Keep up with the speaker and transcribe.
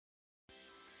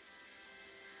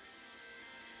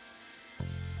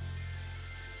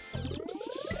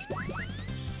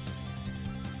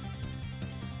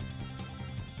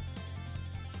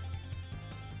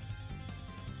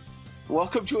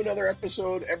Welcome to another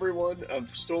episode, everyone, of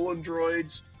Stolen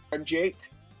Droids. I'm Jake.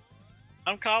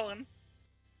 I'm Colin.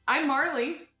 I'm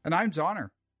Marley. And I'm Zonner.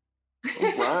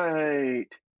 All right.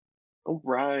 All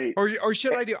right. Or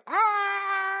should I do...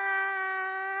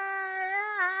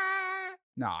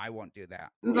 No, I won't do that.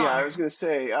 Yeah, I was going to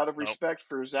say, out of respect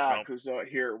for Zach, who's not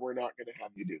here, we're not going to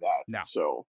have you do that. No.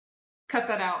 So... Cut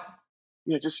that out.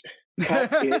 Yeah, just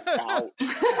cut it out.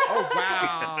 Oh,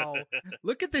 wow.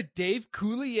 Look at the Dave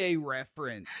Coulier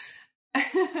reference.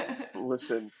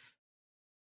 Listen,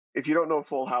 if you don't know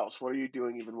Full House, what are you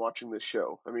doing even watching this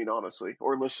show? I mean, honestly,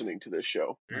 or listening to this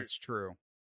show. That's true.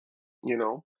 You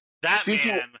know? That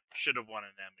man should have won an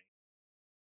Emmy.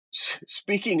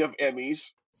 Speaking of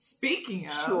Emmys. Speaking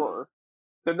of. Sure.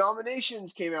 The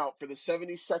nominations came out for the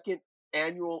 72nd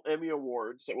Annual Emmy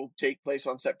Awards that will take place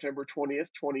on September 20th,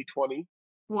 2020.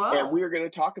 Whoa. And we are going to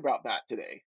talk about that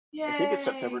today. Yay. I think it's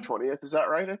September 20th. Is that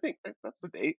right? I think that's the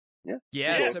date.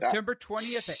 Yeah, September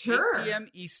 20th at 8 p.m.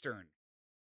 Eastern.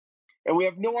 And we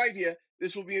have no idea.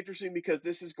 This will be interesting because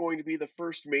this is going to be the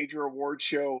first major award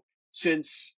show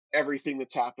since everything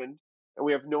that's happened. And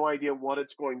we have no idea what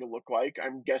it's going to look like.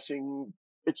 I'm guessing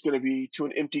it's going to be to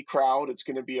an empty crowd. It's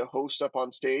going to be a host up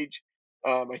on stage.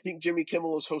 I think Jimmy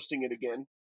Kimmel is hosting it again.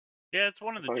 Yeah, it's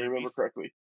one of the if I remember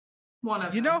correctly.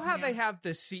 You know how they have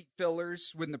the seat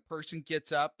fillers when the person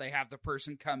gets up, they have the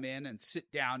person come in and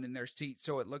sit down in their seat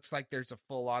so it looks like there's a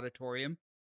full auditorium?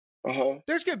 Uh-huh.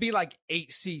 There's going to be like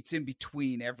 8 seats in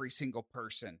between every single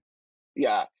person.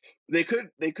 Yeah. They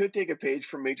could take a page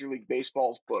from Major League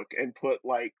Baseball's book and put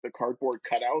like the cardboard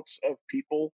cutouts of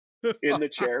people in the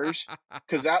chairs,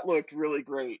 because that looked really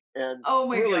great. And oh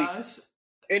my really, gosh.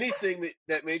 Anything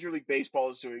that Major League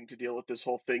Baseball is doing to deal with this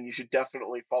whole thing, you should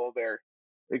definitely follow their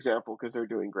example because they're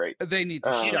doing great. They need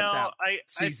to shut that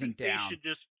season down. They should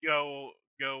just go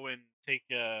and take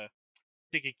a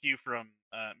cue from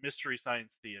Mystery Science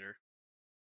Theater.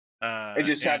 And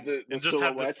just have the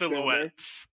silhouettes.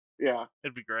 Yeah,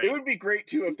 it'd be great. It would be great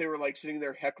too if they were like sitting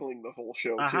there heckling the whole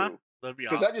show too,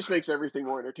 because that just makes everything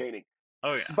more entertaining.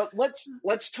 Oh yeah. But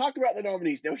let's talk about the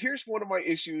nominees now. Here's one of my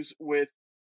issues with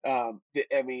the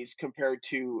Emmys compared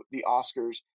to the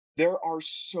Oscars. There are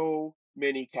so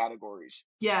many categories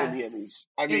in the Emmys.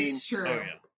 I mean, it's true. Oh,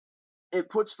 yeah. It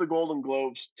puts the Golden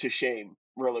Globes to shame,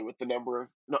 really, with the number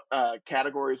of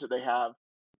categories that they have.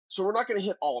 So we're not going to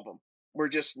hit all of them. We're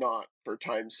just not, for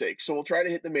time's sake. So we'll try to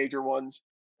hit the major ones,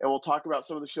 and we'll talk about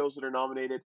some of the shows that are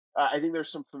nominated. I think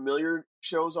there's some familiar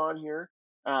shows on here,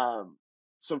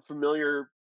 some familiar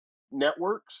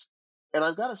networks, and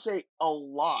I've got to say a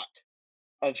lot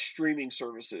of streaming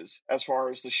services as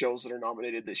far as the shows that are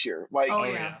nominated this year. Like,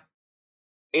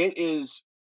 it is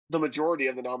the majority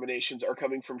of the nominations are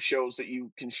coming from shows that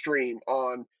you can stream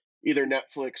on either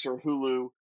Netflix or Hulu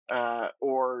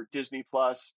or Disney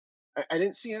Plus. I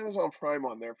didn't see Amazon Prime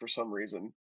on there for some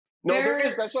reason. No, there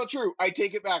is. That's not true. I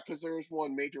take it back because there is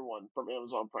one major one from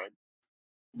Amazon Prime.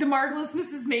 The Marvelous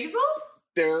Mrs. Maisel?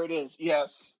 There it is.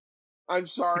 Yes. I'm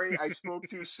sorry. I spoke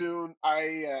too soon.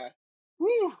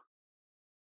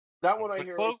 That one I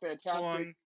hear is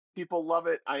fantastic. People love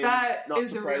it. I am not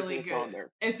surprised that it's on there.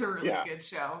 It's a really good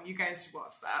show. You guys should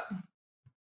watch that.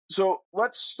 So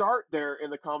let's start there in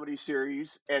the comedy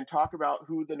series and talk about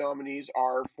who the nominees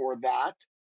are for that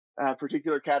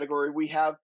particular category. We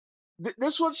have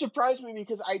this one surprised me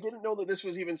because I didn't know that this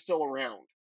was even still around.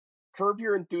 Curb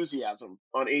Your Enthusiasm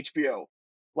on HBO.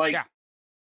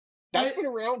 That's been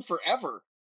around forever.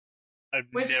 I've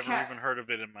never even heard of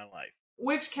it in my life.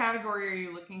 Which category are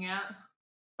you looking at?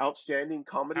 Outstanding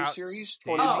Comedy Series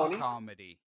 2020.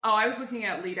 Comedy. Oh, I was looking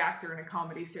at lead actor in a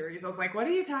comedy series. I was like, what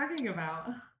are you talking about?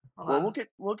 Well,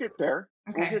 we'll get there.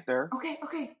 Okay. We'll get there. Okay.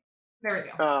 There we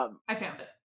go. I found it.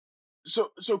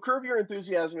 So Curb Your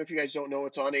Enthusiasm, if you guys don't know,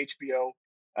 it's on HBO.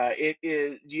 It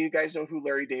is. Do you guys know who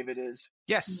Larry David is?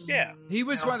 Yes. Yeah. He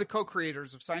was one of the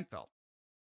co-creators of Seinfeld.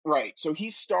 Right. So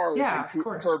he stars in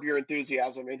Curb Your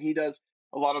Enthusiasm, and he does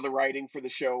a lot of the writing for the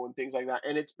show and things like that.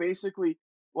 And it's basically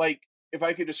like, if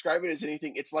I could describe it as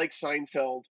anything, it's like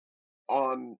Seinfeld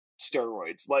on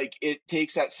steroids. Like, it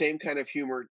takes that same kind of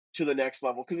humor to the next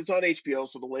level because it's on HBO,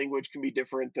 so the language can be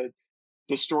different. The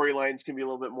storylines can be a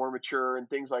little bit more mature and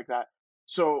things like that.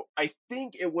 So I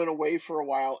think it went away for a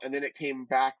while, and then it came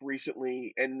back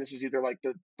recently, and this is either like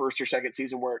the first or second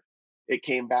season where it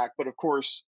came back. But of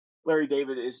course, Larry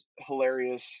David is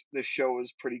hilarious. This show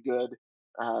is pretty good.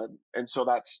 And so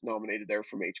that's nominated there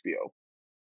from HBO.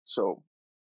 So,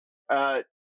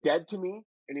 Dead to Me.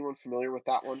 Anyone familiar with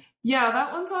that one? Yeah,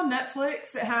 that one's on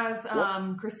Netflix. It has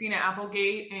Christina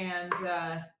Applegate and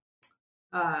crap,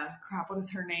 what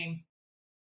is her name?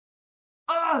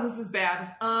 Oh, this is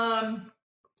bad. Hold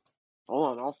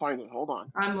on, I'll find it. Hold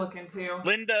on. I'm looking too.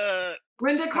 Linda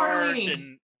Cardellini.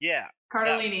 and yeah.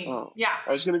 Cardellini. Oh. Yeah.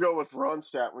 I was gonna go with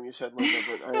Ronstadt when you said Linda,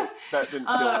 but that didn't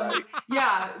feel right.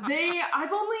 Yeah,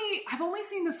 I've only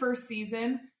seen the first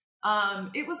season.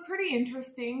 It was pretty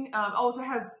interesting. Also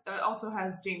has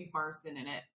James Marsden in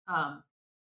it.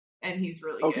 And he's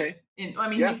really good.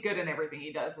 He's good in everything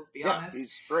he does, let's be honest.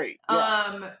 He's great.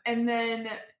 Yeah. And then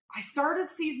I started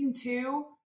season 2,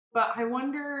 but I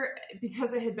wonder,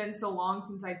 because it had been so long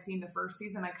since I'd seen the first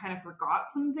season, I kind of forgot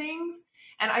some things,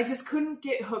 and I just couldn't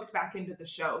get hooked back into the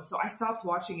show. So I stopped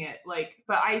watching it.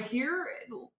 But I hear,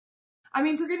 for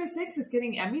goodness sakes, it's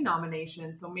getting Emmy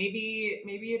nominations, so maybe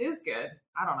it is good.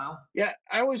 I don't know. Yeah,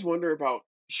 I always wonder about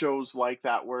shows like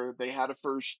that where they had a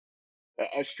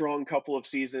strong couple of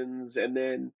seasons, and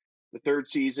then the third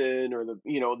season or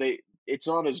it's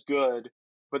not as good,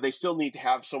 but they still need to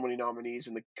have so many nominees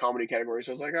in the comedy category.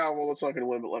 So I was like, oh, well, it's not going to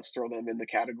win, but let's throw them in the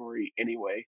category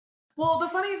anyway. Well, the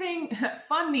funny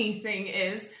thing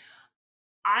is,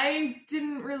 I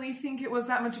didn't really think it was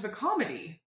that much of a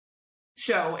comedy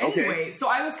show anyway. Okay. So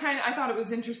I thought it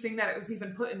was interesting that it was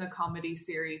even put in the comedy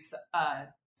series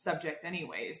subject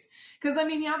anyways. Because,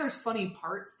 there's funny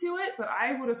parts to it, but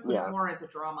I would have put it more as a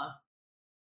drama.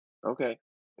 Okay.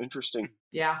 Interesting.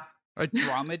 Yeah. A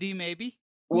dramedy, maybe?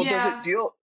 Well, does it deal...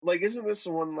 isn't this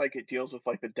the one, it deals with,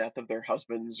 the death of their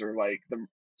husbands or,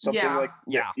 something like...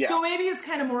 Yeah. So maybe it's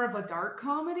kind of more of a dark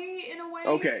comedy in a way.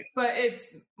 Okay. But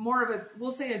it's more of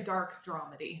we'll say a dark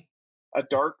dramedy. A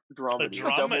dark dramedy. A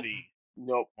dramedy.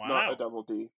 Nope, wow. Not a double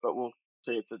D, but we'll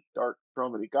say it's a dark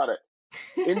dramedy. Got it.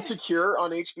 Insecure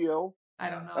on HBO. I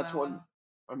don't know. That's one.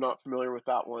 I'm not familiar with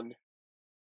that one.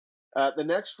 The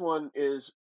next one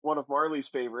is one of Marley's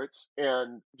favorites,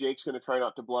 and Jake's going to try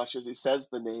not to blush as he says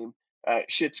the name.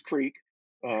 Schitt's Creek.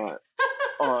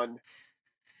 On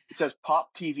it says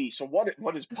Pop TV. So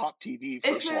what is Pop TV?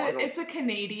 It's a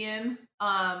Canadian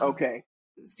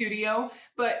studio,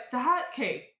 but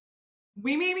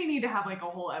we maybe need to have a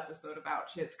whole episode about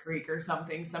Schitt's Creek or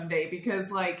something someday,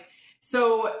 because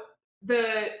so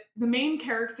the main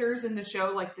characters in the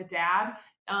show, the dad,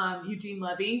 Eugene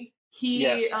Levy,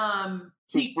 he's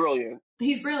brilliant.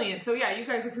 He's brilliant. So yeah, you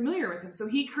guys are familiar with him. So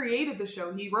he created the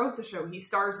show, he wrote the show, he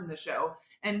stars in the show,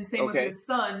 and same with his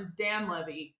son, Dan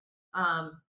Levy.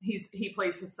 He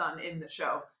plays his son in the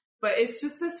show. But it's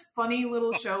just this funny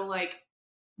little show,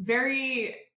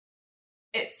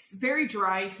 it's very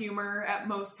dry humor at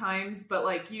most times, but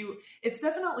it's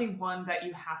definitely one that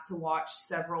you have to watch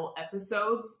several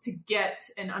episodes to get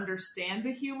and understand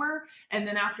the humor. And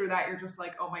then after that, you're just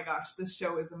like, oh my gosh, this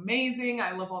show is amazing.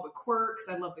 I love all the quirks.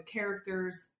 I love the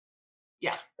characters.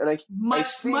 Yeah. And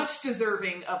much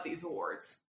deserving of these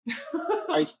awards.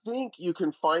 I think you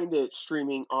can find it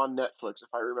streaming on Netflix,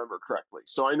 if I remember correctly.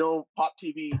 So I know Pop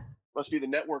TV must be the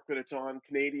network that it's on,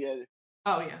 Canada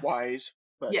wise.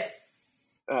 But yes.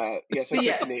 Yes, I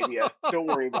said Canada. Don't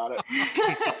worry about it.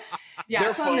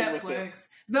 Yeah, it's on Netflix.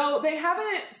 Though they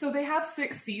haven't, so they have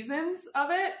 6 seasons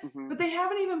of it, but they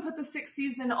haven't even put the 6th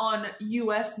season on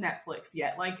US Netflix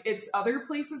yet. It's other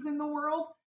places in the world,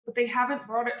 but they haven't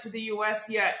brought it to the US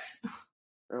yet.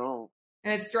 Oh.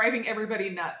 And it's driving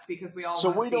everybody nuts because we all So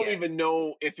we don't even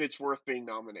know if it's worth being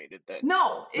nominated then.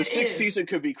 No, the 6th season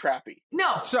could be crappy.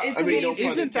 No, so,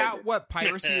 isn't that what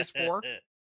piracy is for?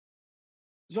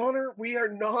 Zoner, we are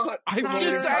not. I'm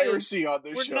just saying. Piracy on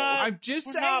this show. I'm just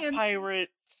saying. Not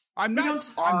pirates. I'm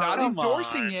not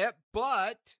endorsing it,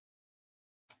 but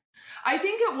I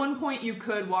think at one point you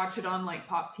could watch it on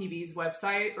Pop TV's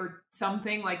website or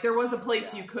something. There was a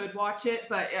place you could watch it,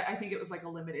 but I think it was a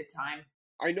limited time.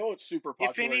 I know it's super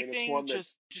popular. If anything, and it's one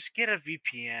just get a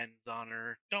VPN,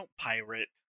 Zoner. Don't pirate.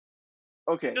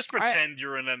 Okay. Just pretend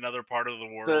you're in another part of the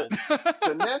world.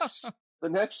 The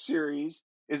next series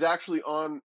is actually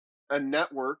on a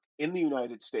network in the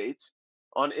United States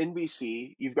on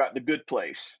NBC. You've got The Good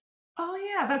Place. Oh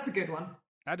yeah, that's a good one.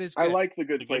 That is good. I like The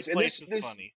Good Place. Good Place is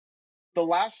funny.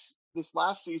 This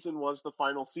last season was the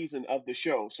final season of the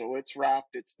show, so it's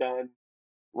wrapped, it's done.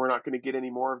 We're not going to get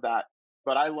any more of that.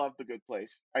 But I love The Good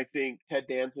Place. I think Ted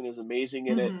Danson is amazing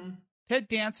in it. Ted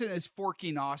Danson is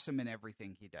forking awesome in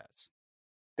everything he does.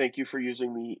 Thank you for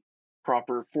using the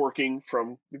proper forking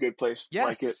from The Good Place. Yes.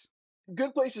 Like it.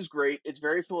 Good Place is great. It's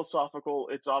very philosophical.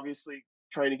 It's obviously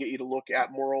trying to get you to look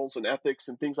at morals and ethics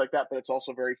and things like that, but it's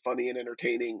also very funny and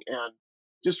entertaining and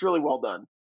just really well done.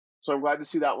 So I'm glad to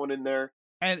see that one in there.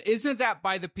 And isn't that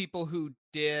by the people who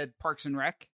did Parks and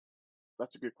Rec?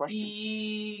 That's a good question.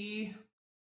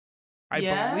 I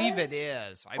believe it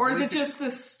is. Or is it just the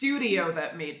studio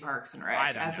that made Parks and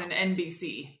Rec, as in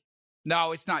NBC?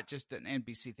 No, it's not just an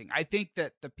NBC thing. I think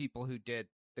that the people who did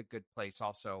The Good Place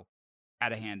also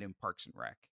had a hand in Parks and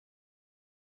Rec.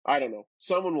 I don't know.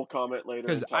 Someone will comment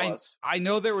later and tell us. I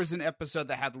know there was an episode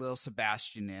that had Lil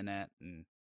Sebastian in it and a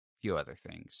few other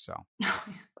things. So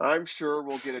I'm sure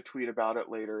we'll get a tweet about it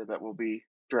later that will be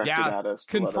directed at us.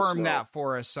 To confirm let us know. that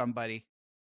for us, somebody.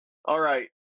 All right.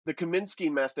 The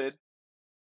Kaminsky Method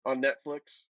on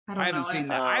Netflix. I haven't seen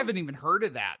that. I haven't even heard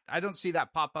of that. I don't see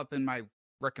that pop up in my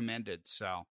recommended.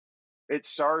 So it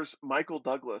stars Michael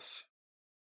Douglas.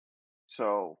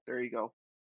 So there you go.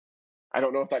 I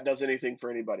don't know if that does anything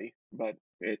for anybody, but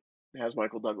it has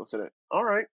Michael Douglas in it. All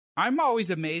right. I'm always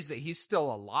amazed that he's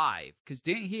still alive, because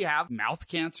didn't he have mouth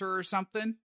cancer or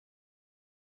something?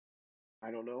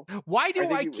 I don't know. Why do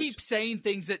I keep saying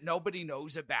things that nobody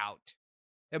knows about?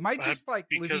 Am I just like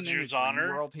living in a dream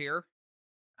world here?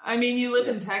 I mean, you live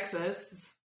in Texas.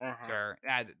 Sure,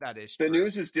 that is true. The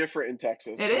news is different in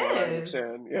Texas. It is.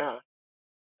 Yeah.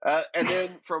 And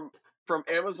then from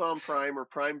Amazon Prime or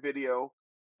Prime Video,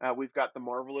 we've got The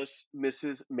Marvelous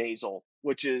Mrs. Maisel,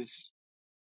 which has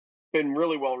been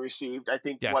really well received. I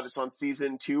think it's on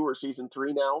season 2 or season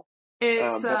 3 now.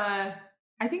 It's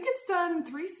I think it's done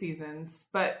 3 seasons,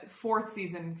 but 4th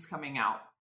season's coming out.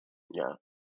 Yeah.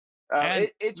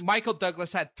 It's Michael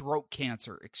Douglas had throat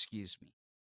cancer. Excuse me.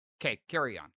 Okay,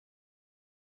 carry on.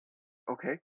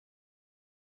 Okay.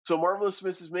 So Marvelous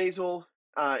Mrs. Maisel,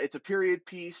 it's a period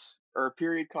piece or a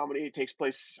period comedy. It takes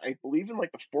place, I believe, in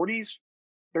like the 40s,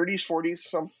 30s, 40s,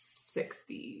 some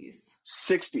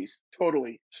 60s.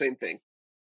 Totally same thing.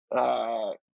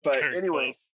 But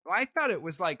anyway, I thought it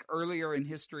was like earlier in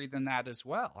history than that as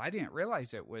well. I didn't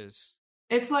realize it was.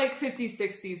 It's like 50s,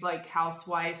 60s, like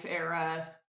housewife era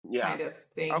kind of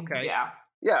thing. Okay. Yeah.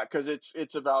 Yeah, because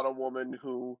it's about a woman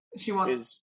who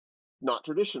is not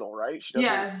traditional, right?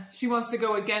 She wants to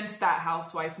go against that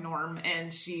housewife norm,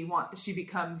 and she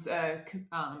becomes a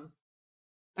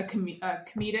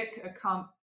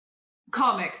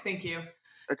comic. Thank you.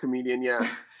 A comedian, yeah.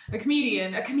 a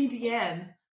comedian.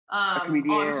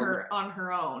 On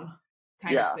her own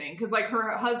kind of thing, because like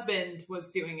her husband was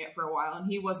doing it for a while, and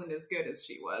he wasn't as good as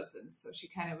she was, and so she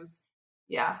kind of was.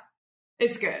 Yeah,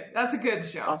 it's good. That's a good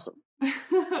show. Awesome.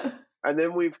 And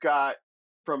then we've got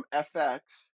from FX,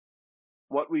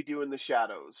 What We Do in the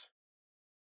Shadows,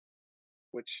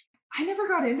 which I never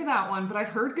got into that one, but I've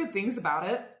heard good things about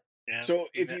it. Yeah, so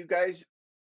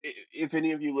if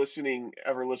any of you listening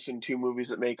ever listen to Movies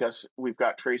That Make Us, we've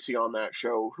got Tracy on that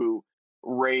show who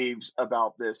raves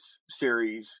about this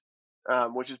series,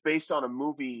 which is based on a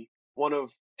movie, one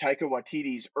of Taika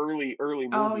Waititi's early movies.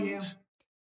 Oh, yeah.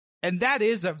 And that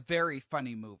is a very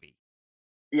funny movie.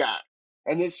 Yeah.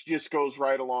 And this just goes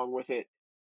right along with it.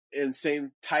 In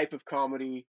same type of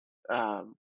comedy.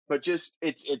 But just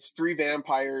it's 3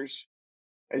 vampires,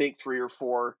 I think 3 or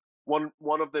 4.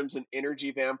 One of them's an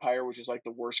energy vampire, which is like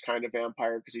the worst kind of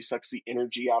vampire because he sucks the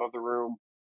energy out of the room.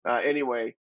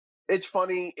 Anyway, it's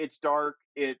funny, it's dark,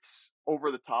 it's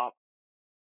over the top.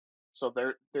 So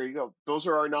there you go. Those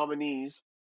are our nominees.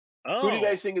 Oh. Who do you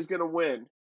guys think is going to win?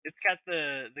 It's got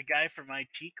the guy from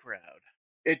IT Crowd.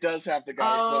 It does have the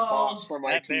guy, the boss from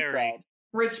IT Crowd.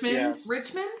 Richmond? Yes.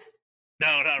 Richmond?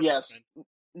 No, not Richmond.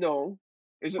 No.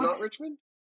 Is it not Richmond?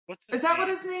 Is that what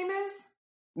his name is?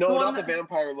 No, not the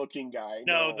vampire-looking guy.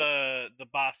 No, the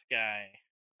boss guy.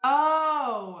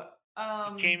 Oh,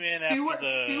 he came in Stewart? after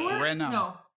the Stewart?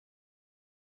 No.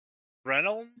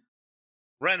 Reynolds?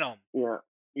 Yeah.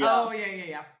 Oh,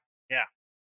 yeah. Yeah.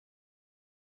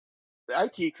 The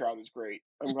IT Crowd is great.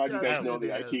 I'm glad you guys know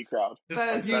the IT Crowd.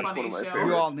 That is a funny show.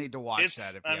 You all need to watch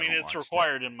that. If you it's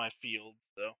required in my field,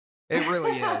 so it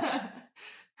really is.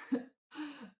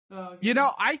 You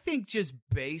know, I think just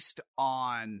based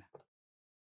on,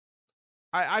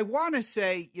 I want to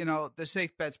say, you know, the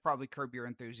safe bet's probably Curb Your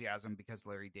Enthusiasm because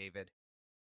Larry David.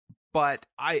 But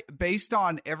based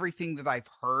on everything that I've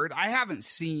heard, I haven't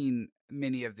seen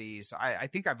many of these. I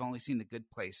think I've only seen The Good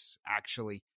Place,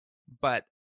 actually. But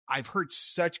I've heard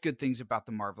such good things about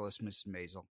The Marvelous Mrs.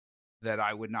 Maisel that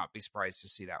I would not be surprised to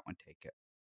see that one take it.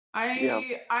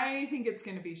 I think it's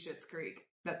going to be Schitt's Creek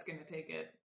that's going to take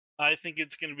it. I think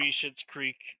it's going to be Schitt's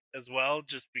Creek as well,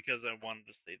 just because I wanted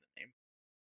to say the name.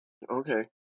 Okay.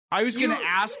 I was going to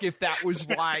ask if that was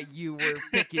why you were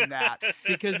picking that,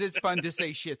 because it's fun to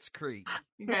say Schitt's Creek.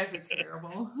 You guys are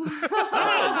terrible.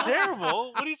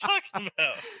 Terrible? What are you talking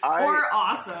about? Or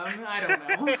awesome. I don't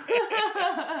know.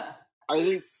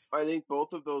 I think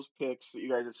both of those picks that you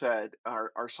guys have said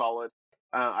are solid.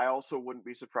 I also wouldn't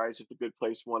be surprised if The Good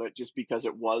Place won it just because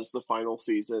it was the final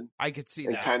season. I could see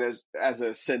and that. kind of as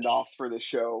a send-off for the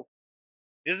show.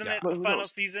 Isn't it the final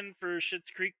season for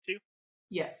Schitt's Creek too?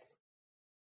 Yes.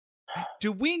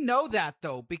 Do we know that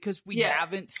though? Because we Yes.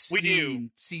 haven't We do.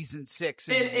 seen season 6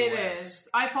 in It the US. is.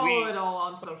 I follow We- it all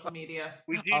on social media.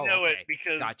 We do Oh, know okay. it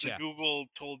because Gotcha. the Google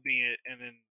told me it in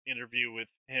an interview with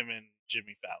him and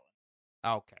Jimmy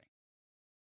Fallon. Okay.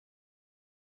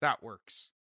 That works.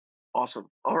 Awesome.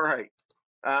 All right.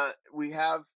 We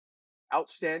have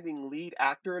outstanding lead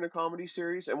actor in a comedy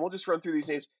series, and we'll just run through these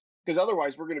names because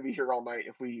otherwise we're going to be here all night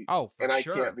if we. Oh, for and I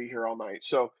sure. can't be here all night.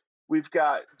 So we've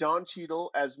got Don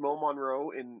Cheadle as Mo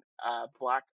Monroe in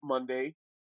Black Monday.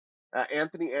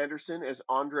 Anthony Anderson as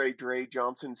Andre Dre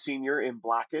Johnson Sr. in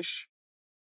Blackish.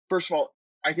 First of all,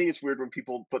 I think it's weird when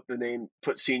people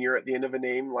put senior at the end of a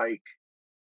name, like,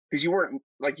 because you weren't,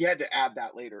 like, you had to add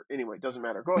that later. Anyway, doesn't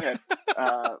matter. Go ahead.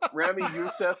 Rami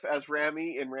Youssef as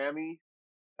Rami in Rami,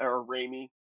 or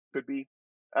Rami, could be.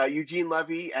 Eugene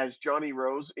Levy as Johnny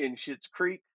Rose in Schitt's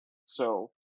Creek. So,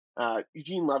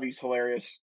 Eugene Levy's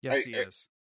hilarious. Yes, he is.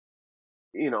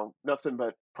 Nothing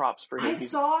but props for him. I He's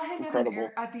saw him incredible.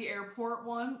 at the airport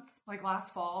once, like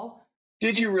last fall.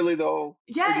 Did you really though?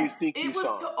 Yes, or do you think it you was.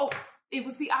 saw? It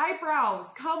was the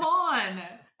eyebrows. Come on.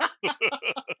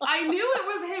 I knew it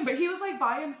was him, but he was like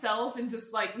by himself and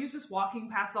just like he was just walking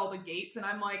past all the gates, and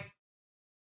I'm like,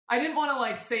 I didn't want to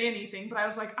like say anything, but I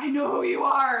was like, I know who you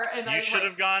are, and You should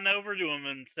have gone over to him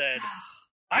and said,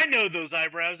 "I know those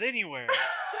eyebrows anywhere."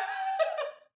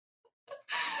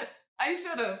 I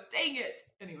should have. Dang it.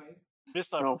 Anyways,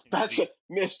 Missed No, opportunity. that's a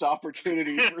missed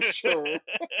opportunity for sure.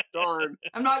 Darn.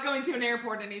 I'm not going to an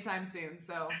airport anytime soon,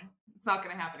 so it's not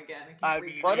going to happen again. I I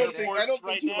mean, keep Well, I don't recreating think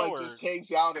Right he now, like or- just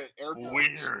hangs out at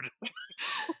airports. Weird.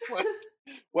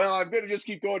 Well, I'm gonna just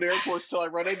keep going to airports till I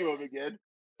run into him again.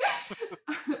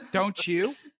 it. Don't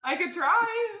you? I could try.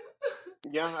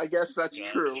 Yeah, I guess that's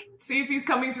Gosh. true. See if he's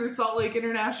coming through Salt Lake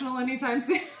International anytime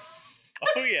soon.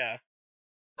 Oh yeah.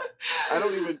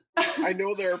 I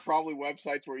know there are probably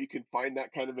websites where you can find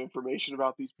that kind of information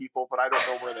about these people, but I don't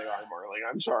know where they are, Marley.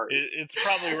 I'm sorry. It's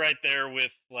probably right there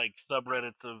with like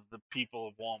subreddits of the people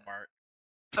of Walmart.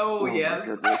 Oh, my yes.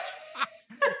 goodness.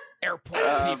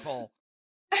 Airport people.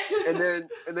 And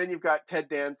then you've got Ted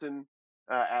Danson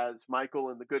as Michael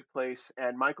in The Good Place,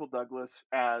 and Michael Douglas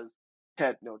as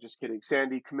Ted. No, just kidding.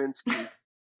 Sandy Kaminsky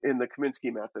in The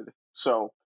Kaminsky Method.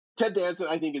 So Ted Danson,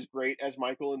 I think, is great as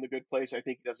Michael in The Good Place. I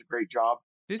think he does a great job.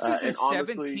 This is his and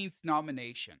honestly- 17th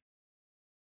nomination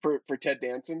For Ted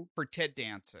Danson. for Ted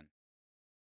Danson.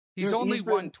 He's He's only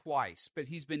been- won twice, but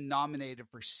he's been nominated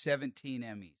for 17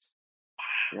 Emmys.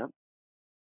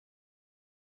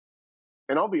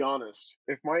 And I'll be honest,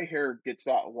 if my hair gets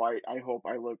that white, I hope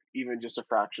I look even just a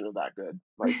fraction of that good.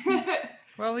 Like,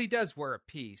 Well, he does wear a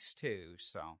piece too,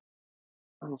 so.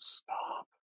 oh, stop.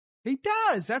 He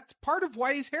does. That's part of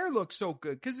why his hair looks so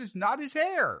good, because it's not his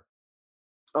hair.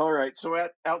 All right, so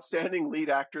at outstanding lead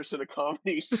actress in a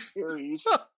comedy series,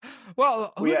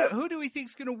 Well, We have- who do we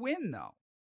think's going to win, though?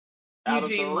 out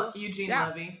of Eugene those, Yeah.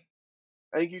 Levy.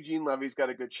 I think Eugene Levy's got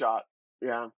a good shot.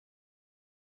 Yeah.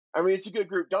 I mean, it's a good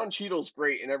group. Don Cheadle's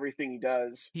great in everything he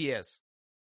does. He is.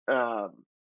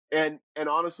 And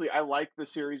honestly, I like the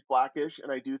series Blackish,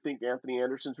 and I do think Anthony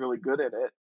Anderson's really good at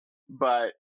it.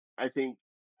 But I think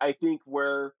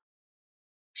where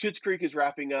Schitt's Creek is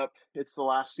wrapping up, it's the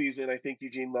last season. I think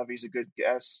Eugene Levy's a good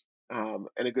guess and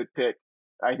a good pick.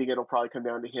 I think it'll probably come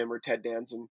down to him or Ted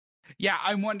Danson. Yeah,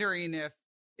 I'm wondering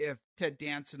if Ted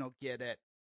Danson will get it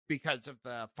because of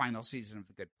the final season of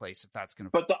The Good Place, if that's going to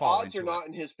But the fall odds are into it. not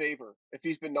in his favor. If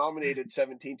he's been nominated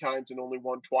 17 times and only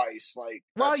won twice, like,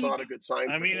 Well, that's you- not a good sign.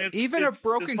 I for mean, him. Even it's a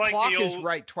broken like clock the is old-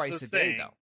 right twice the a day, saying.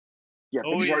 though. Yeah, but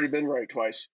always- he's already been right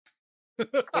twice.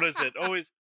 What is it?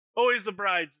 Always the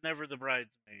brides, never the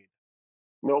bridesmaid.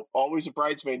 Nope, always a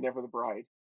bridesmaid, never the bride.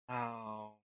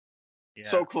 Oh. Yeah.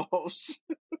 So close.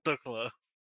 so close.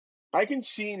 I can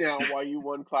see now why you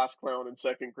won class clown in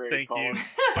second grade, Thank Colin. you.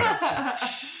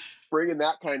 Bringing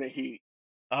that kind of heat.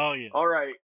 Oh yeah. All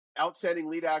right. Outstanding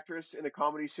lead actress in a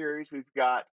comedy series. We've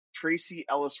got Tracy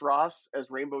Ellis Ross as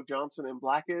Rainbow Johnson in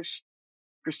Blackish,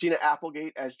 Christina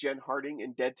Applegate as Jen Harding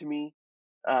in Dead to Me,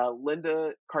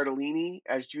 Linda Cardellini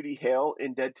as Judy Hale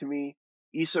in Dead to Me,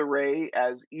 Issa Rae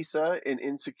as Issa in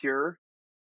Insecure,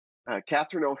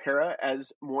 Catherine O'Hara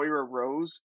as Moira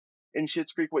Rose in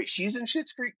Schitt's Creek. Wait, she's in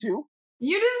Schitt's Creek too?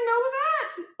 You didn't know that?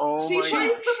 Oh She my plays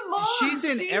gosh. the mom. She's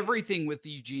in everything with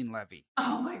Eugene Levy.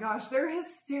 Oh my gosh, they're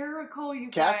hysterical, you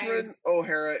Catherine guys.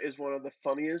 O'Hara is one of the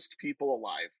funniest people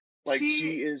alive. Like,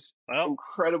 she is Well,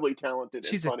 incredibly talented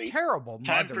She's and a funny. terrible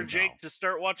mother, time for Jake though. to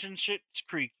start watching Schitt's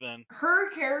Creek then. Her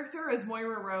character as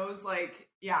Moira Rose, like,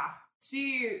 yeah,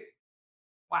 she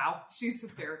Wow, she's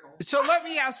hysterical. So let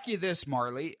me ask you this,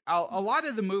 Marley. A lot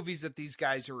of the movies that these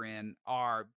guys are in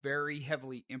are very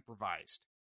heavily improvised.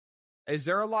 Is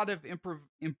there a lot of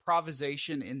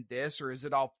improvisation in this, or is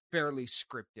it all fairly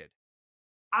scripted?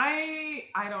 I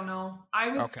don't know. I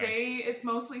would Okay. say it's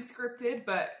mostly scripted,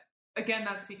 but again,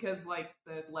 that's because like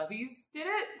the Levies did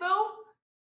it though.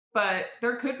 But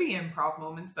there could be improv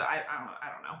moments, but I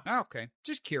don't know. Okay,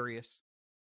 just curious.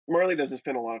 Marley doesn't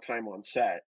spend a lot of time on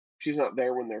set. She's not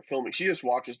there when they're filming. She just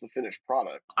watches the finished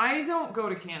product. I don't go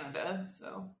to Canada,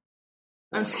 so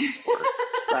I'm just kidding. Smart.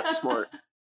 That's smart.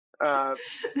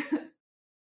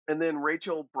 And then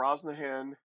Rachel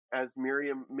Brosnahan as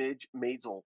Miriam Midge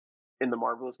Maisel in The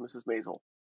Marvelous Mrs. Maisel.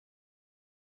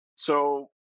 So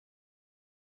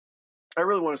I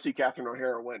really want to see Catherine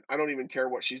O'Hara win. I don't even care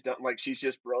what she's done. Like, she's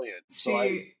just brilliant.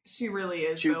 She really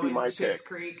is. She would be in my Schitt's pick.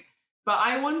 Creek. But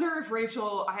I wonder if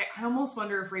Rachel. I almost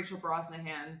wonder if Rachel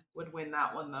Brosnahan would win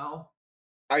that one though.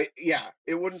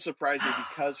 It wouldn't surprise me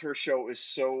because her show is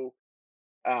so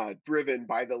driven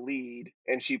by the lead,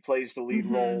 and she plays the lead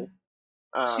role.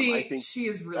 I think she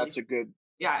is really. that's a good.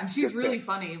 Yeah, and she's really pick.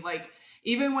 funny. Like,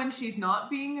 even when she's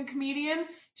not being a comedian,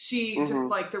 she just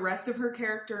like the rest of her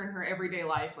character in her everyday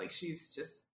life, like she's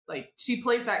just like she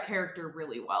plays that character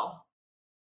really well.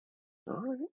 All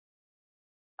right.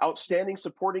 Outstanding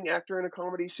supporting actor in a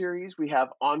comedy series, we have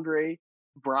Andre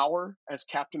Braugher as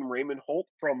Captain Raymond Holt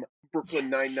from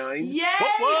Brooklyn Nine-Nine. Yay!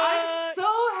 What? I'm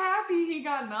so happy he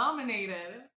got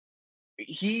nominated.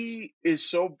 He is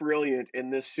so brilliant in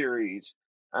this series.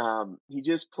 He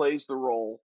just plays the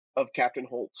role of Captain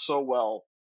Holt so well.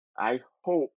 I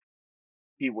hope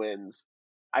he wins.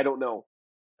 I don't know.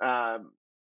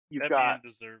 You've That got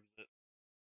man deserves it.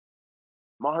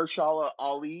 Mahershala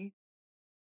Ali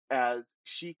as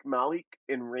Sheikh Malik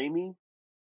in Raimi.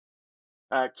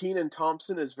 Kenan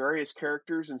Thompson as various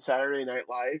characters in Saturday Night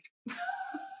Live.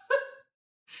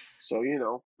 So,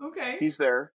 Okay. he's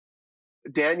there.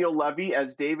 Daniel Levy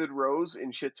as David Rose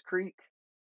in Schitt's Creek.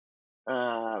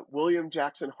 William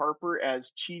Jackson Harper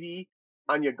as Chidi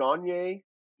Anyaganye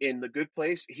in The Good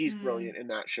Place. He's brilliant in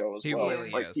that show as He well. really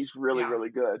like, is. he's really, Yeah. really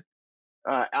good.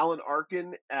 Alan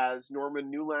Arkin as Norman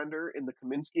Newlander in The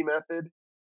Kaminsky Method.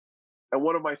 And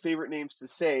one of my favorite names to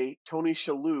say, Tony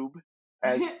Shalhoub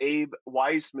as Abe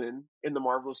Weisman in The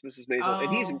Marvelous Mrs. Maisel.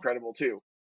 And he's Oh. incredible, too.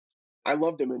 I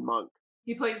loved him in Monk.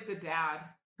 He plays the dad,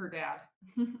 her dad.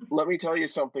 Let me tell you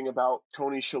something about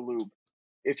Tony Shalhoub.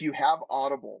 If you have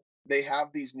Audible, they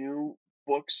have these new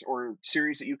books or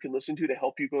series that you can listen to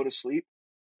help you go to sleep.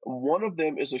 One of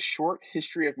them is a short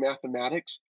history of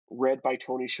mathematics read by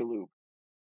Tony Shalhoub.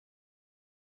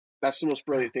 That's the most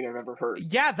brilliant thing I've ever heard.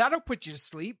 Yeah, that'll put you to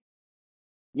sleep.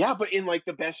 Yeah, but in like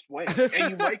the best way.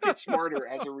 And you might get smarter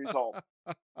as a result.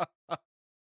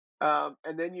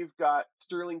 And then you've got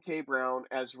Sterling K. Brown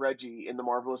as Reggie in The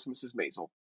Marvelous Mrs. Maisel.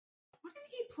 What did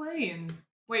he play in?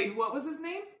 Wait, what was his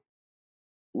name?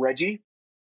 Reggie?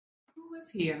 Who was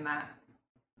he in that?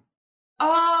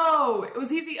 Oh, was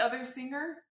he the other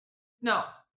singer? No.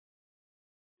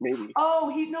 Maybe.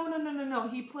 Oh, no.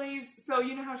 He plays. So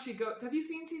you know how she goes. Have you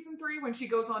seen season 3 when she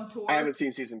goes on tour? I haven't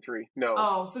seen season 3. No.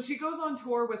 Oh, so she goes on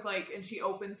tour with and she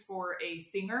opens for a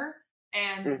singer,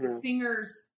 and the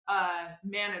singer's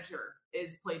manager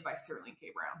is played by Sterling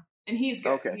K. Brown, and he's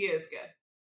good. Okay. He is good.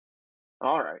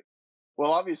 All right.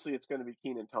 Well, obviously, it's going to be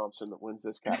Kenan Thompson that wins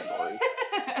this category.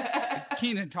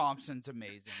 Kenan Thompson's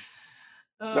amazing.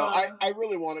 No, I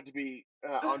really want it to be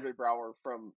Andre Braugher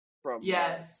from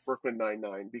yes. Brooklyn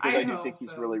Nine-Nine because I do think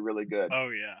he's really, really good. Oh,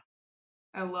 yeah.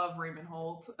 I love Raymond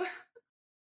Holt.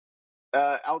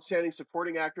 Outstanding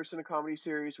supporting actress in a comedy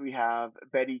series, we have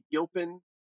Betty Gilpin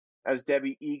as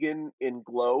Debbie Egan in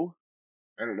Glow.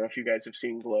 I don't know if you guys have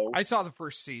seen Glow. I saw the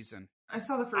first season. I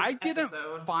saw the first I didn't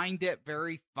episode. find it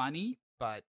very funny,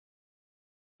 but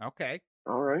okay.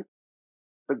 All right.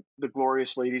 The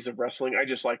Glorious Ladies of Wrestling. I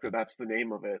just like that that's the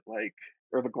name of it,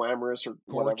 or the Glamorous or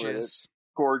whatever it is.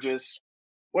 Gorgeous.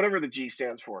 Whatever the G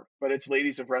stands for. But it's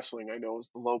Ladies of Wrestling, I know is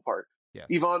the low part. Yes.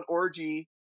 Yvonne Orji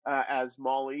as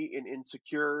Molly in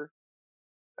Insecure.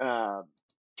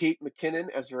 Kate McKinnon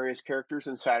as various characters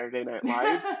in Saturday Night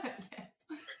Live.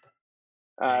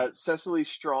 Yes. Cecily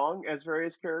Strong as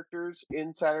various characters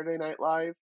in Saturday Night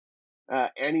Live.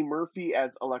 Annie Murphy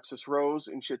as Alexis Rose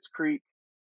in Schitt's Creek.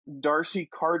 Darcy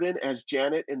Carden as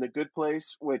Janet in The Good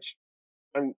Place, which,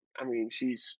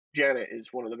 Janet is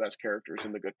one of the best characters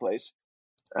in The Good Place.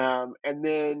 And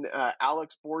then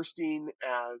Alex Borstein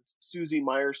as Susie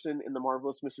Meyerson in The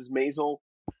Marvelous Mrs. Maisel.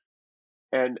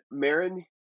 And Maren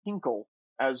Hinkle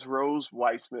as Rose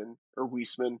Weisman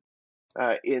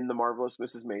in The Marvelous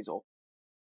Mrs. Maisel.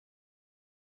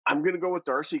 I'm gonna go with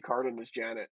Darcy Carden as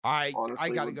Janet. I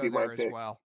Honestly, got to would go be my there as pick.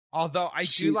 well. Although I do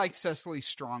She's- like Cecily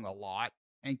Strong a lot,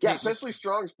 and Yeah, Kate Cecily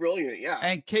Strong's brilliant. Yeah,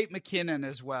 and Kate McKinnon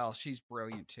as well. She's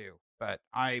brilliant too. But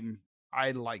I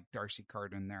like Darcy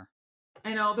Carden there.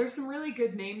 I know there's some really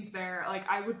good names there. Like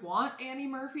I would want Annie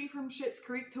Murphy from Schitt's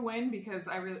Creek to win because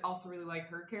I also really like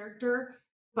her character.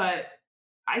 But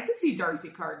I could see Darcy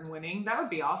Carden winning. That would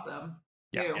be awesome.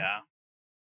 Yeah. too.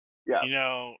 Yeah. You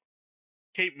know,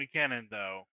 Kate McKinnon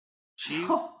though,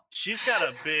 she's got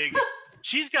a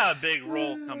big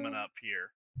role coming up here.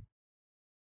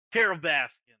 Carol Baskin,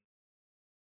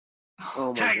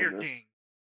 Oh my Tiger goodness. King.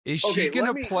 Is Okay, she going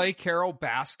let to me- play Carol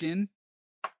Baskin?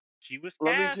 She was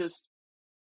Let me cast. just.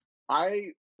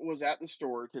 I was at the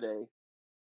store today,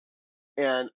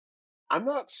 and I'm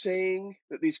not saying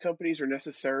that these companies are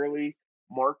necessarily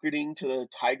marketing to the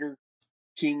Tiger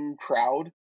King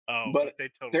crowd. Oh, but they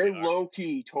They're totally are. low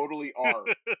key, totally are.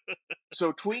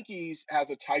 So Twinkies has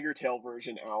a Tiger Tail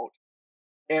version out,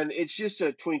 and it's just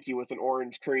a Twinkie with an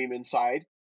orange cream inside.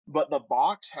 But the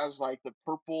box has like the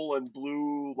purple and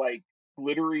blue, like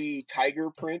glittery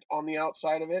tiger print on the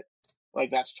outside of it.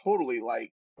 Like that's totally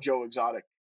like Joe Exotic.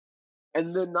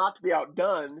 And then, not to be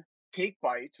outdone, Cake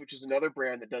Bites, which is another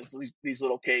brand that does these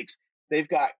little cakes, they've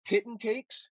got kitten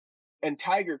cakes and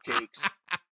tiger cakes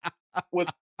with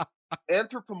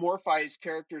anthropomorphized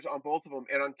characters on both of them.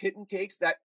 And on kitten cakes,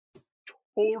 that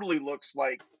totally looks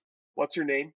like, what's her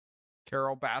name?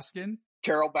 Carol Baskin?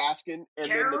 Carol Baskin. And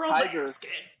then the Carol tiger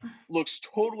Baskin. looks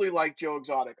totally like Joe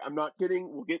Exotic. I'm not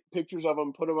kidding. We'll get pictures of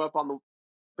them, put them up on the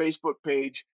Facebook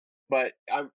page. But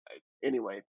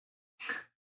anyway.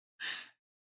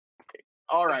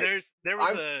 All right. There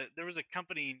was a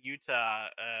company in Utah,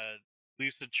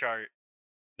 Lucid Chart,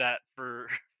 that for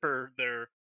their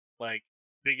like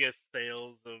biggest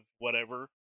sales of whatever,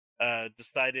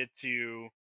 decided to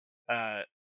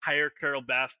hire Carol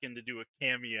Baskin to do a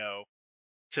cameo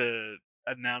to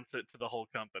announce it to the whole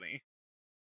company.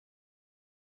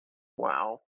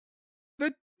 Wow.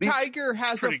 The tiger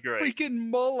has a Pretty great. freaking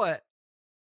mullet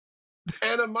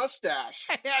And a mustache.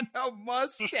 and a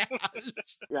mustache.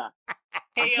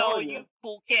 I'm telling you.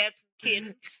 cool cats and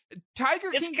kittens. Tiger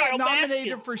It's King got Carol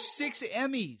nominated Baskin. for 6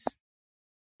 Emmys.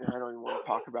 I don't even want to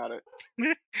talk about it.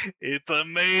 It's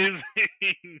amazing.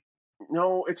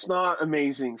 No, it's not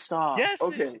amazing. Stop. Yes, it-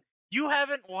 Okay. You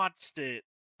haven't watched it.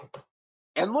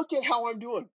 And look at how I'm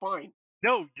doing. Fine.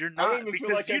 No, you're I don't not, even feel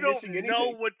because like you I'm don't missing know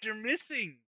anything. what you're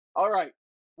missing. All right.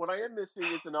 What I am missing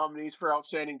is the nominees for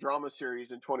Outstanding Drama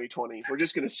Series in 2020. We're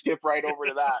just going to skip right over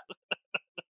to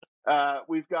that.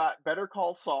 We've got Better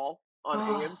Call Saul on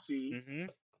Oh. AMC. Mm-hmm.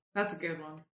 That's a good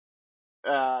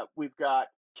one. We've got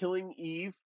Killing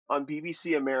Eve on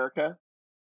BBC America.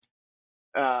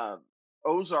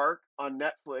 Ozark on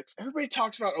Netflix. Everybody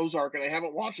talks about Ozark, and I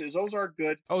haven't watched it. Is Ozark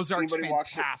good? Ozark's Anybody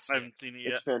watched it? I fantastic. haven't seen it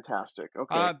yet. It's fantastic.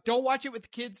 Okay. Don't watch it with the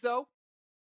kids though.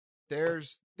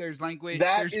 There's language.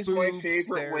 That there's is boobs, my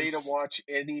favorite way to there's- watch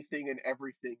anything and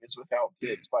everything is without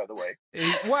kids, by the way.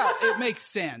 Well, it makes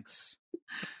sense.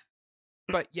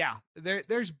 But yeah,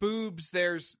 there's boobs,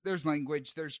 there's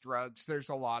language, there's drugs, there's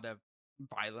a lot of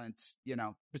violence,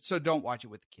 but so don't watch it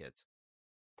with the kids.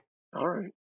 All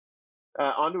right.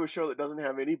 On to a show that doesn't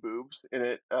have any boobs in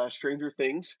it, Stranger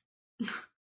Things.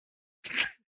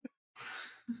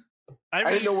 I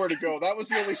didn't know where to go. That was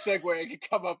the only segue I could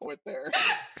come up with there.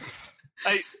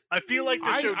 I feel like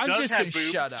the show I'm does just have gonna boobs,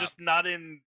 shut up. just not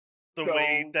in the No,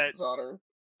 way that Zotter.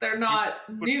 They're not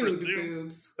would nude presume.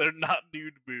 boobs. they're not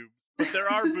nude boobs, but there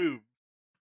are boobs.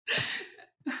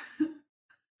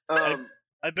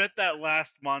 I bet that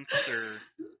last monster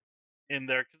in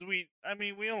there, because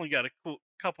we only got a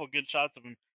couple good shots of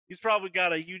him. He's probably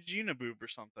got a Eugenia boob or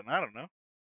something. I don't know.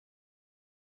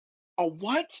 A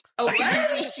what? Oh, What did you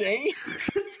what? just say?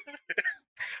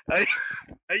 A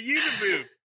uniboob.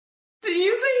 Did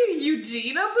you say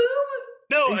Eugenia boob?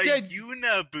 No, He a said-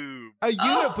 uniboob. A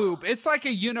Oh. uniboob. It's like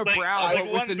a unibrow, like but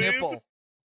with one the boob? nipple.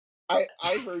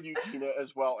 I heard Eugenia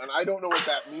as well, and I don't know what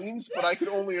that means, but I can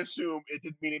only assume it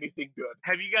didn't mean anything good.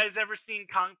 Have you guys ever seen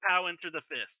Kung Pao Enter the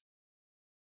Fist?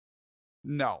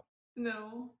 No.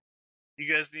 No.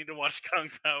 You guys need to watch Kung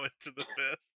Pao Enter the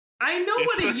Fist. I know It's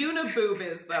what a a- uniboob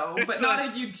is, though, it's but not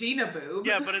a Eugenia boob.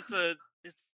 Yeah, but it's a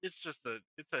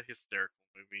hysterical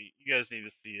movie. You guys need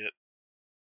to see it.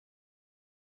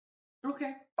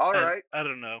 Okay. All right. I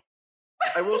don't know.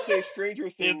 I will say Stranger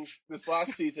Things this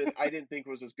last season I didn't think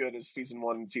was as good as season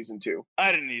 1 and season 2.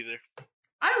 I didn't either.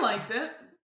 I liked it.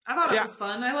 I thought Yeah. it was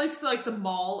fun. I liked the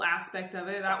mall aspect of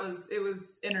it. It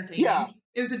was entertaining. Yeah.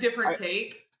 It was a different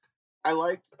take. I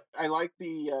liked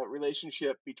the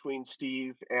relationship between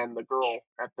Steve and the girl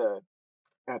at the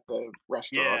at the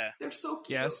restaurant. Yeah. They're so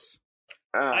cute. Yes.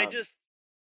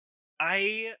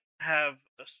 I have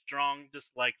a strong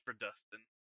dislike for Dustin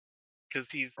because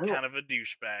he's I don't- kind of a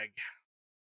douchebag.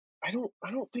 I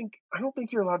don't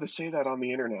think you're allowed to say that on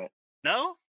the internet.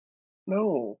 No?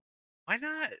 No, Why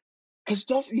not?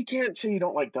 because you can't say you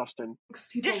don't like Dustin. Because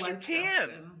people Yes, you like can.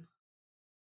 Dustin.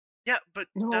 Yeah, but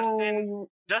No,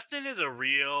 Dustin is a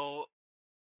real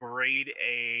grade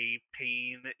A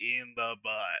pain in the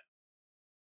butt.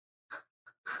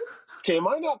 okay. Am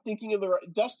I not thinking of the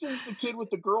right? Dustin's the kid with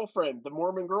the girlfriend, the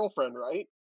Mormon girlfriend, right?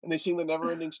 And they sing the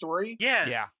Never-Ending Story. Yes.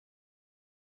 Yeah.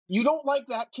 You don't like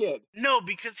that kid. No,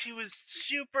 because he was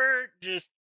super just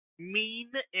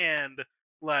mean and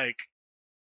like,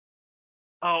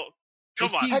 oh,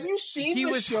 come on. Have you seen he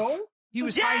the was- show? He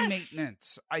was Yes! high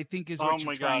maintenance, I think is what Oh you're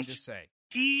my trying gosh. to say.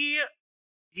 He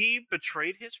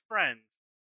betrayed his friends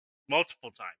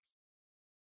multiple times.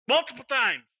 Multiple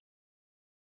times.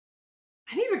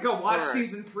 I need to go watch Alright.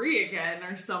 season 3 again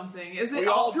or something. Is it We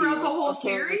all all throughout do. the whole Okay.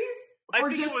 series? I Or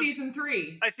think it just was- season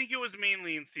 3? I think it was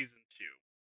mainly in season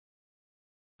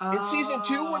 2. In season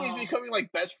 2, when he's Oh. becoming like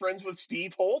best friends with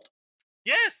Steve Holt.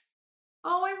 Yes.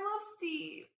 Oh, I love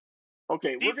Steve.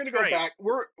 Okay, we're Steve's gonna go great. back.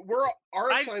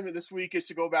 Our I- assignment this week is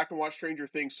to go back and watch Stranger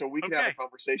Things so we can have Okay. a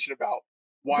conversation about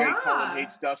why Yeah. Colin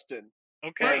hates Dustin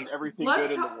Okay. and everything let's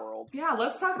good in talk- the world. Yeah,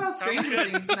 let's talk about Stranger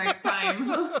good. Things next time.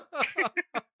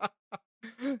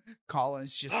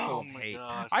 Colin's just full Oh of my hate.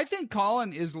 gosh. I think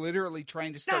Colin is literally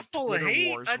trying to start full of Twitter hate.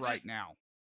 wars I right just- now.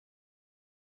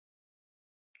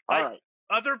 All right.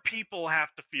 Other people have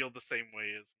to feel the same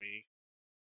way as me.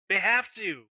 They have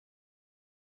to.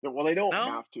 Well, they don't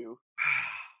No? have to.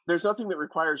 There's nothing that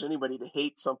requires anybody to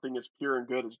hate something as pure and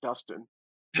good as Dustin.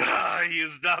 He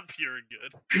is not pure and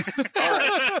good.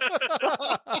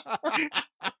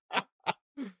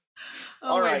 Oh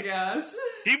All my right. gosh.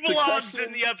 He belongs Succession.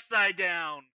 in the Upside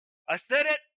Down. I said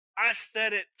it. I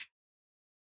said it.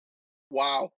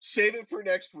 Wow. Save it for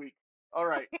next week. All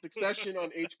right. Succession on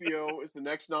HBO is the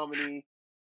next nominee.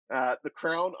 The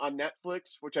Crown on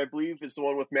Netflix, which I believe is the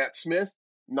one with Matt Smith,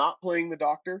 not playing the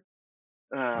Doctor.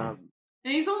 And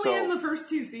he's only So- in the first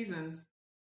 2 seasons.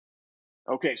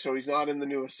 Okay, so he's not in the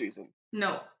newest season.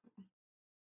 No.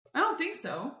 I don't think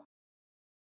so.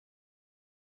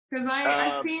 Because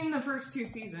I've seen the first 2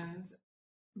 seasons,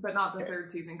 but not the Okay.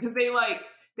 3rd season. Because they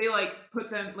put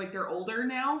them, like, they're older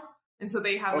now. And so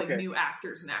they have, like, Okay. new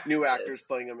actors and actresses. New actors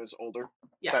playing him as older.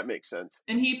 Yeah. That makes sense.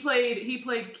 And he played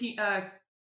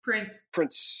Prince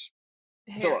Prince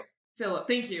Philip. Philip,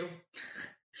 thank you.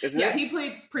 Isn't Yeah, it? he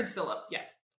played Prince Philip. Yeah.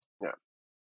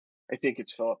 I think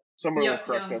it's Philip. Someone will Yep,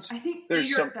 correct young. us. I think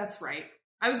There's that's right.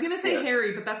 I was gonna say Yeah.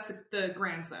 Harry, but that's the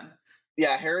grandson.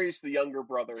 Yeah, Harry's the younger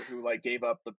brother who like gave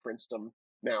up the princedom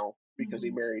now because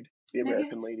he Mhm. married the Meghan-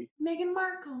 American lady. Meghan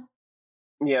Markle.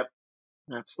 Yep,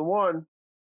 that's the one.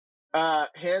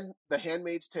 The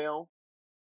Handmaid's Tale.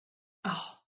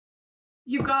 Oh,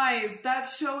 you guys, that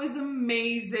show is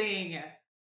amazing.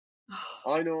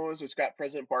 All I know is it's got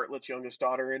President Bartlett's youngest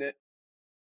daughter in it.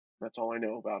 That's all I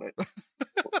know about it.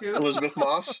 Who? Elizabeth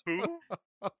Moss. Who?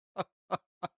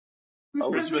 Who's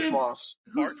Elizabeth President? Moss.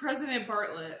 Who's President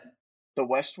Bartlett? The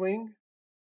West Wing.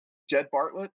 Jed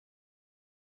Bartlett.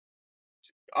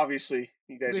 Obviously,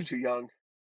 you guys are too young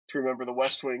to remember the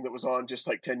West Wing that was on just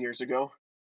like 10 years ago.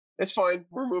 It's fine.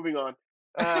 We're moving on.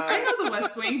 I know the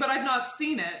West Wing, but I've not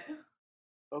seen it.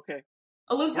 Okay.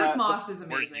 Elizabeth the- Moss is Were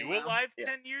amazing. you though. alive Yeah.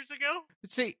 10 years ago?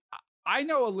 See, I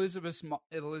know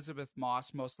Elizabeth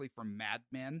Moss mostly from Mad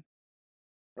Men,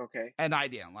 Okay. and I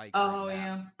didn't like her Oh in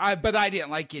that. yeah. But I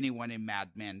didn't like anyone in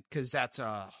Mad Men because that's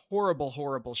a horrible,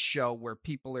 horrible show where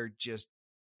people are just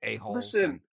a-holes.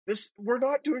 Listen, we're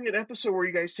not doing an episode where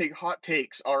you guys take hot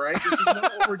takes, all right? This is not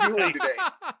what we're doing today.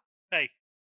 Hey,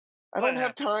 I What don't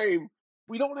have time.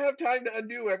 We don't have time to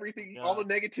undo everything, all the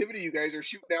negativity you guys are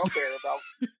shooting out there about.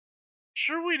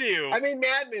 sure we do. I mean,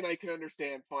 Mad Men I can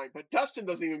understand fine, but Dustin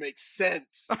doesn't even make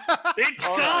sense. It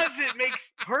All does. right. It makes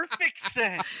perfect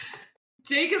sense.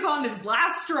 Jake is on his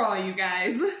last straw, you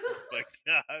guys. Oh my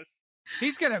gosh.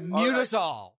 He's gonna mute right. us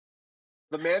all.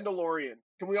 The Mandalorian.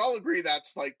 Can we all agree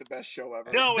that's like the best show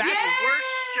ever? No, it's That's- the worst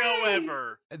show Yay!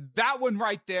 ever. That one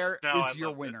right there No, I is your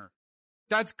loved it. winner.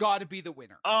 That's got to be the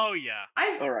winner. Oh yeah.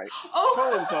 All right. Oh.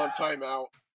 Colin's on timeout.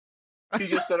 He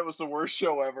just said it was the worst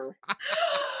show ever.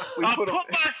 We I'll put put him-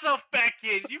 myself back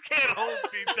in. You can't hold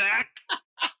me back.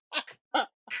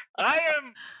 I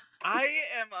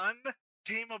am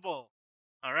untamable.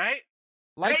 All right.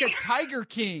 Like Hey! a Tiger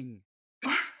King.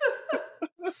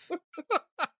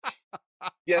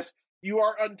 Yes, you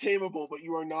are untamable, but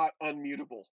you are not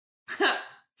unmutable.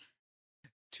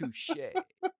 Touche.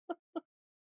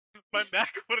 my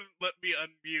Mac wouldn't let me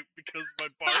unmute because my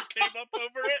bar came up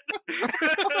over it.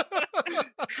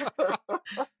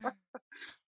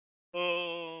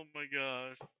 Oh my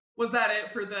gosh. Was that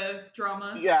it for the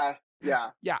drama? Yeah.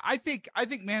 Yeah, I think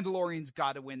Mandalorian's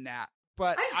got to win that,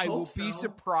 but I will hope be so.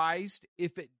 surprised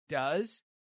if it does,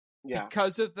 Yeah.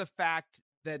 because of the fact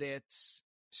that it's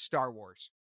Star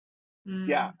Wars. Mm.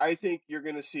 Yeah. I think you're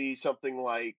going to see something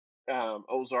like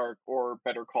Ozark or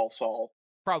Better Call Saul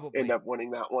Probably. end up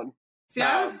winning that one. See,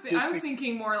 I was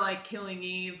thinking more like Killing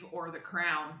Eve or The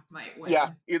Crown might win.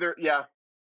 Yeah, either. Yeah.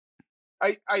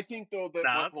 I think though that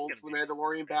Nah, what that's holds the gonna be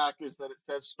Mandalorian back is that it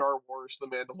says Star Wars The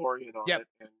Mandalorian on Yep. it,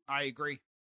 and I agree.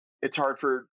 it's hard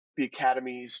for the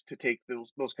academies to take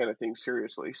those kind of things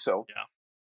seriously. So Yeah.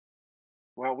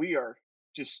 Well, we are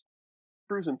just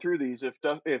cruising through these. If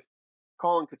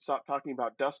Colin could stop talking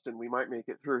about Dustin, we might make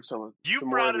it through some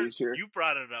more of these here. You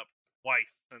brought it up twice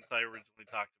since I originally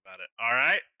talked about it. All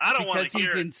right, I don't want Because to hear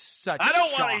he's it. in such I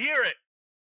don't shock. want to hear it.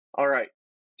 All right.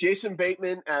 Jason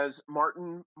Bateman as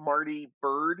Marty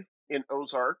Bird in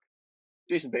Ozark.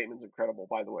 Jason Bateman's incredible,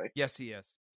 by the way. Yes, he is.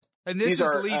 And this These is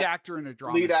are, lead actor in a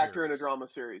drama Lead series. actor in a drama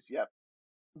series, yep.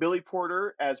 Billy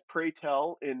Porter as Pray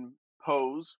Tell in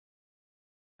Pose.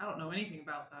 I don't know anything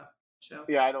about that show.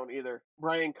 Yeah, I don't either.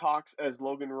 Brian Cox as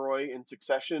Logan Roy in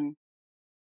Succession.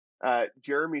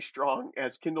 Jeremy Strong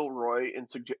as Kendall Roy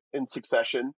in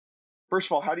Succession. First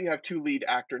of all, how do you have two lead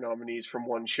actor nominees from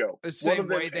one show? The same one of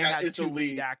them way they had is a two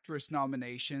lead actress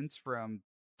nominations from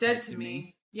Dead to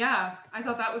Me. Yeah, I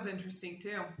thought that was interesting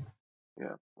too.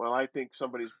 Yeah, well, I think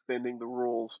somebody's bending the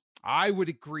rules. I would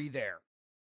agree there.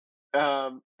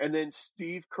 And then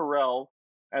Steve Carell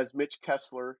as Mitch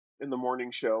Kessler in The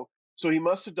Morning Show. So he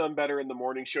must have done better in The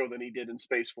Morning Show than he did in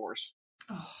Space Force.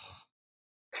 Oh.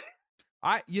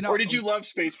 Or did you love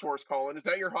Space Force, Colin? Is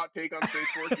that your hot take on Space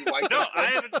Force? You like No, it?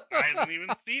 I haven't even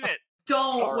seen it.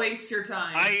 Don't waste your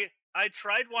time. I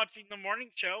tried watching the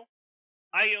morning show.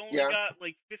 I only got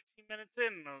like 15 minutes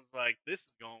in, and I was like, "This is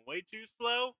going way too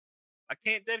slow. I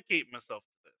can't dedicate myself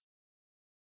to this."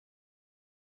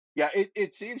 Yeah,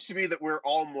 it seems to me that we're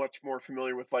all much more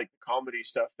familiar with like the comedy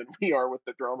stuff than we are with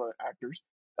the drama actors.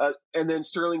 And then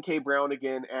Sterling K. Brown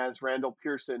again as Randall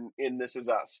Pearson in This Is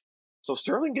Us. So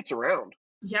Sterling gets around.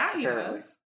 Yeah, he apparently.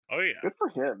 does. Oh yeah, Good for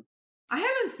him. I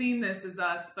haven't seen This Is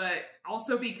Us, but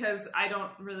also because I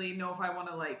don't really know if I want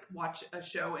to like watch a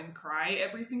show and cry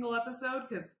every single episode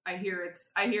because I hear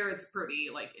it's pretty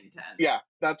like intense. Yeah,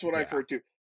 that's what I've heard too.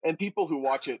 And people who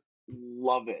watch it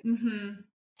love it. Mm-hmm.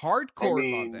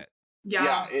 Hardcore love it.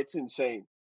 Yeah, it's insane.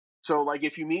 So, like,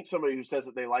 if you meet somebody who says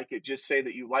that they like it, just say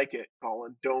that you like it,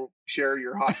 Colin. Don't share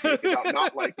your hot take about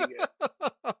not liking it.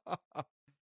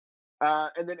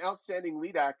 And then outstanding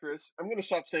lead actress. I'm going to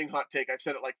stop saying hot take. I've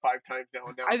said it like 5 times now.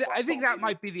 And now I think that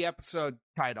might be the episode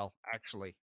title,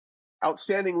 actually.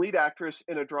 Outstanding lead actress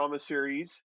in a drama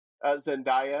series.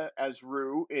 Zendaya as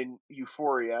Rue in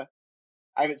Euphoria.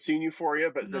 I haven't seen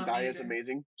Euphoria, but Zendaya is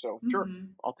amazing. So, sure,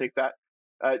 I'll take that.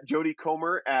 Jodie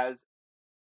Comer as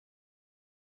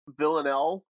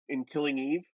Villanelle in Killing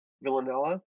Eve.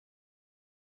 Villanella.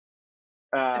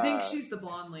 I think she's the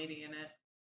blonde lady in it.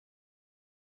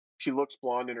 She looks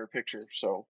blonde in her picture,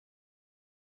 so.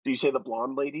 Do you say the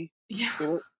blonde lady? Yeah.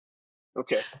 In it?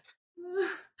 Okay.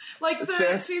 Like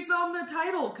she's on the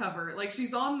title cover. Like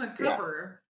she's on the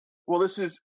cover. Yeah. Well, this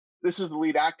is the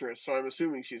lead actress, so I'm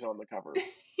assuming she's on the cover.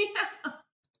 Yeah.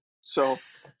 So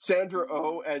Sandra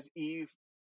Oh as Eve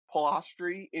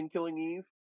Polastri in Killing Eve.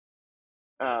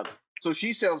 So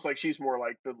she sounds like she's more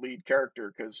like the lead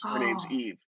character because her name's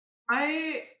Eve.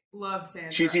 I love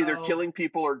Sandra. She's either killing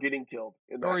people or getting killed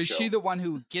in that Or is show. she the one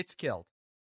who gets killed?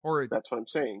 Or that's what I'm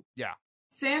saying. Yeah.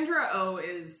 Sandra Oh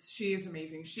she is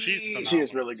amazing. She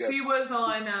is really good. She was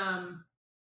on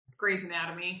Grey's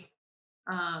Anatomy.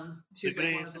 She was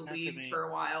like one of the leads for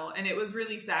a while, and it was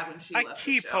really sad when she left the show. I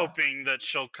keep hoping that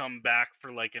she'll come back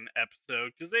for like an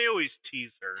episode because they always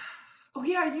tease her. Oh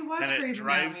yeah, you watched Grey's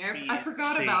Anatomy. I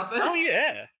forgot about that. Oh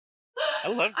yeah, I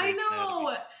love Grey's I know.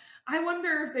 Anatomy. I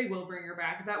wonder if they will bring her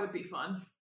back. That would be fun.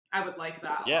 I would like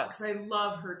that a lot because I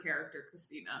love her character,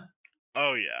 Christina.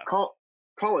 Oh yeah.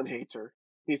 Colin hates her.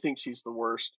 He thinks she's the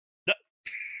worst.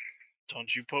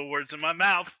 Don't you put words in my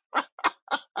mouth.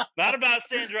 Not about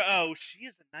Sandra Oh. She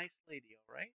is a nice lady,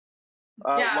 all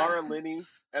right? Laura Linney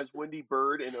as Wendy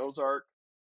Bird in Ozark.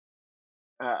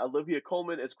 Olivia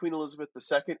Colman as Queen Elizabeth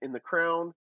II in The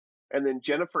Crown. And then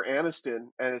Jennifer Aniston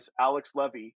as Alex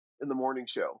Levy in The Morning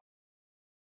Show.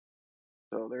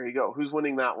 So there you go. Who's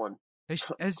winning that one?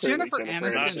 Has Jennifer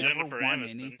Aniston ever won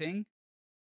anything?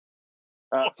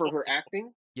 For her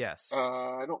acting? Yes.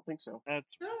 I don't think so. I don't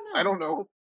know. I don't know.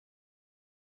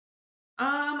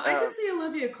 I could see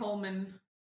Olivia Colman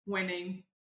winning.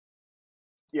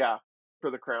 Yeah,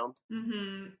 for the crown.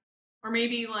 Mm-hmm. Or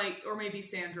maybe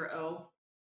Sandra Oh.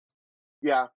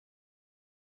 Yeah.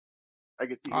 I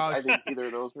could see. I think either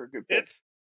of those are a good pick.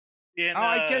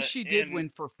 I guess she did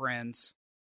win for Friends.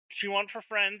 She won for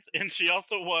Friends, and she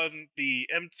also won the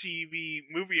MTV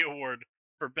Movie Award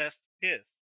for Best Kiss.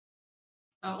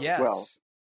 Oh. Yes. Well,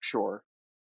 sure.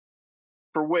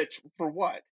 For which? For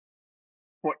what?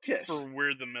 What kiss? For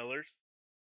We're the Millers.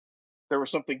 There was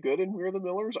something good in We're the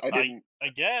Millers? I didn't. I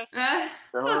guess.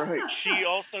 All right. She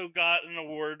also got an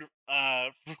award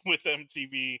with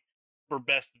MTV for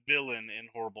Best Villain in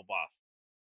Horrible Boss.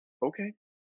 Okay.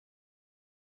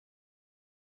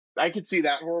 I could see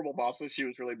that. Horrible Bosses. She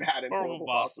was really bad in Horrible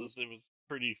Bosses. It was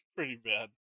pretty bad.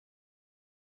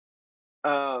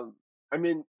 I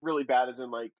mean, really bad as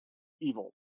in like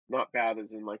evil, not bad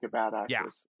as in like a bad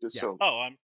actress. So. Oh,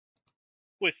 I'm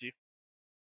with you.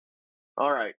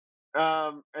 All right.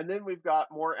 And then we've got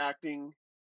more acting.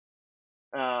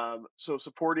 So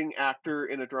supporting actor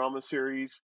in a drama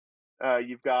series.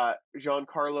 You've got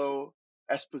Giancarlo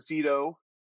Esposito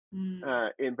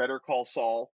in Better Call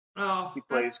Saul. Oh, he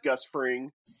plays Gus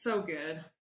Fring. So good.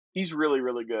 He's really,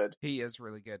 really good. He is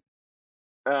really good.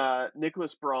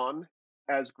 Nicholas Braun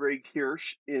as Greg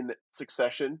Hirsch in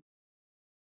Succession.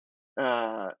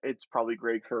 It's probably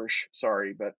Greg Hirsch.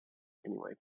 Sorry, but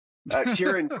anyway.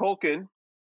 Kieran Culkin,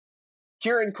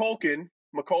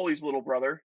 Macaulay's little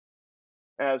brother,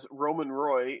 as Roman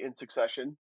Roy in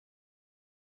Succession.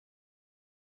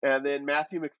 And then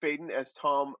Matthew McFadden as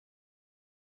Tom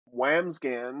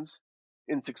Wamsgans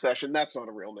in Succession. That's not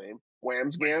a real name.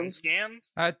 Wamsgans?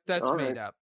 That's All made right.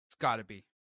 up. It's got to be.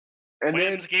 And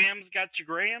Wamsgams got your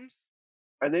grams?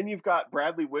 And then you've got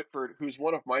Bradley Whitford, who's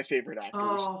one of my favorite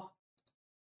actors. Oh,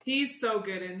 he's so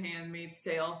good in Handmaid's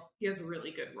Tale. He has a really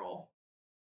good role.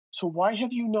 So why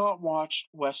have you not watched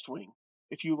West Wing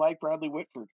if you like Bradley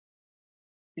Whitford?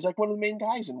 He's like one of the main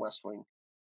guys in West Wing.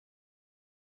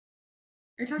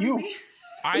 You're talking to me?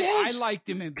 Yes. I liked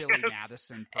him in Billy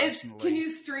Madison personally. Can you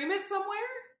stream it somewhere?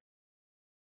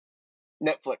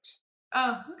 Netflix.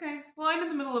 Oh, okay. Well, I'm in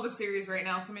the middle of a series right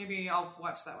now, so maybe I'll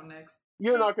watch that one next.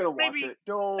 You're not going to watch it.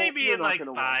 Maybe you're in not like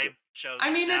gonna 5 watch it. shows.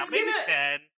 I mean, now. it's maybe gonna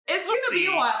 10. It's We'll gonna be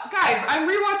see. a while, guys. I'm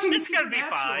rewatching It's gonna be fine.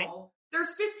 Supernatural. There's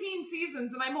 15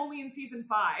 seasons, and I'm only in season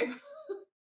 5.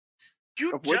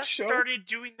 You Of which just show? started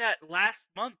doing that last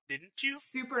month, didn't you?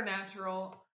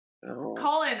 Supernatural. Oh.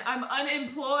 Colin, I'm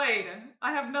unemployed.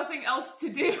 I have nothing else to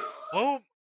do. Oh,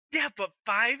 yeah, but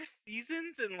 5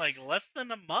 seasons in like less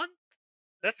than a month?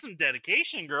 That's some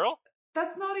dedication, girl.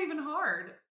 That's not even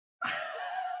hard.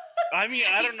 I mean,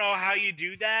 I don't know how you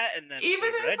do that, and then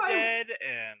Even play if Red Dead,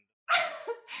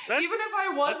 and even if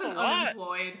I wasn't that's a lot.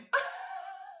 unemployed.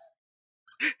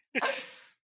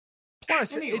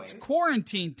 Plus, Anyways. it's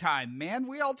quarantine time, man.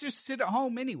 We all just sit at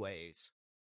home anyways.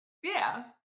 Yeah.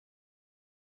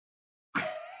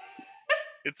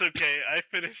 it's okay. I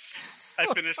finished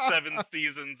 7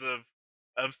 seasons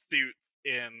of Suits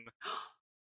in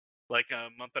like a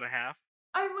month and a half.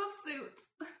 I love Suits.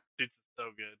 Suits is so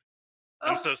good.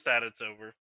 I'm so sad it's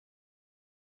over.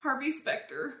 Harvey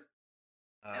Specter.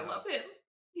 I love him.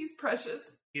 He's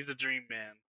precious. He's a dream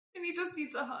man. And he just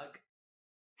needs a hug.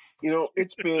 You know,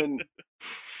 it's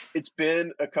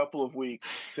been a couple of weeks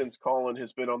since Colin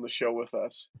has been on the show with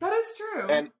us. That is true.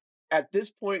 And at this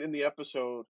point in the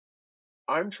episode,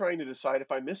 I'm trying to decide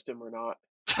if I missed him or not.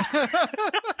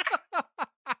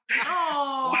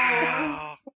 Oh.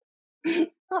 Wow.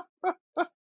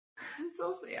 I'm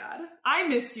so sad. I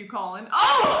missed you, Colin.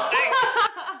 Oh!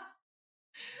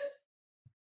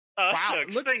 Oh, Wow,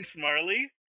 shucks. looks- Thanks,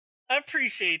 Marley. I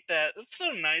appreciate that. That's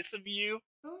so nice of you.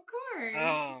 Of course.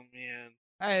 Oh, man.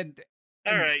 And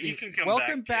All right, you can come back.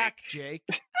 welcome back, Jake.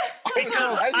 I was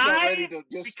about ready to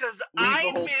just Because leave I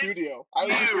the whole missed studio. I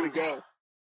was just you. going to go.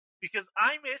 Because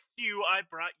I missed you, I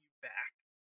brought you back.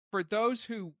 For those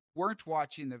who weren't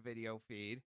watching the video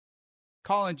feed,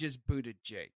 Colin just booted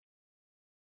Jake.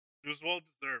 It was well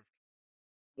deserved.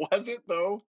 Was it,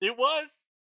 though? It was.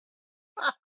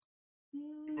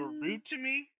 You were rude to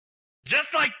me.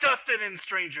 Just like Dustin in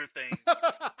Stranger Things.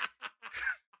 I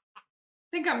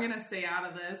think I'm gonna stay out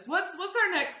of this. What's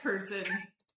our next person?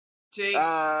 Jake,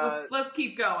 let's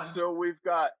keep going. So we've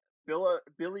got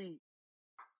Billy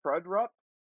Crudup,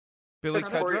 Billy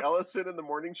Corey Cudrup? Ellison in the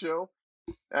morning show,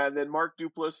 and then Mark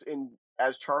Duplass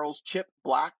as Charles Chip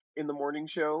Black in the morning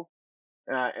show,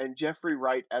 and Jeffrey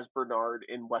Wright as Bernard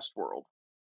in Westworld.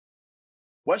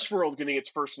 Westworld getting its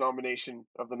first nomination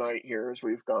of the night here as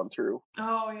we've gone through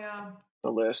Oh yeah. the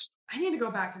list. I need to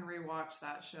go back and rewatch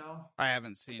that show. I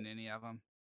haven't seen any of them.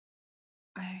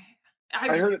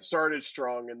 I heard it started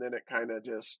strong and then it kind of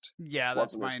just Yeah,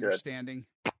 that's wasn't my as good. understanding.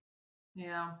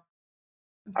 Yeah.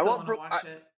 I'm still going to watch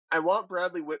it. I want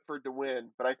Bradley Whitford to win,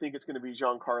 but I think it's going to be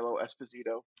Giancarlo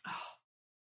Esposito.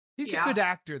 He's a good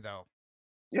actor, though.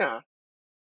 Yeah.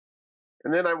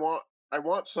 And then I want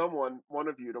one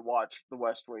of you to watch The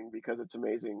West Wing because it's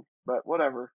amazing. But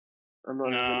whatever. I'm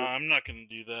not going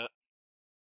to do that.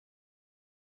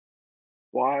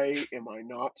 Why am I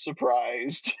not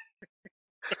surprised?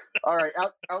 All right,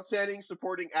 outstanding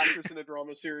supporting actress in a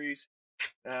drama series.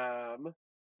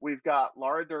 We've got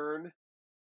Laura Dern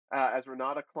as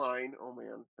Renata Klein. Oh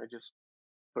man, I just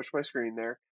pushed my screen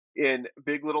there. In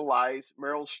Big Little Lies,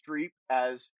 Meryl Streep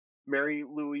as Mary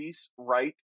Louise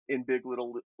Wright in Big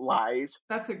Little Lies.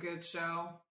 That's a good show.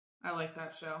 I like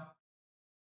that show.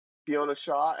 Fiona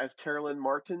Shaw as Carolyn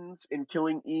Martins in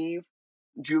Killing Eve.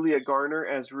 Julia Garner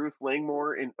as Ruth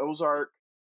Langmore in Ozark.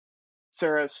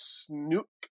 Sarah Snook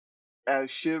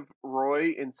as Shiv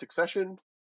Roy in Succession.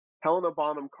 Helena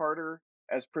Bonham Carter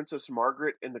as Princess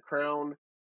Margaret in The Crown.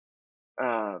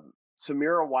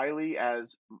 Samira Wiley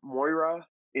as Moira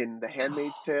in The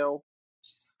Handmaid's Tale.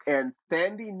 And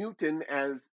Thandie Newton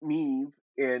as Neve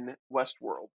in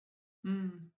Westworld.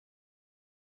 I'm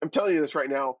telling you this right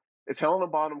now. If Helena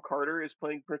Bonham Carter is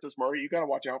playing Princess Margaret, you got to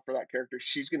watch out for that character.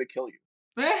 She's going to kill you.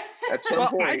 At some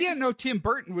point. I didn't know Tim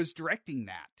Burton was directing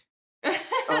that.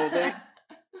 Oh,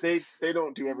 they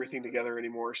don't do everything together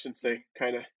anymore since they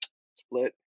kind of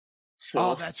split. So,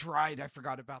 oh, that's right. I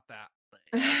forgot about that.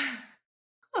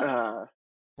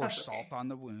 Pour salt on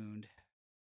the wound.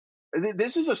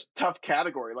 This is a tough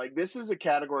category. Like, this is a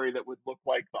category that would look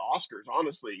like the Oscars,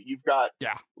 honestly. You've got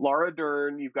Laura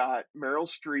Dern, you've got Meryl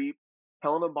Streep,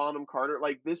 Helena Bonham Carter.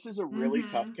 Like, this is a really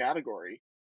tough category.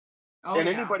 Oh, and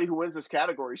anybody who wins this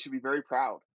category should be very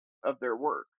proud of their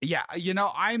work. Yeah, you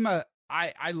know, I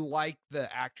like the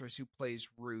actress who plays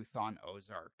Ruth on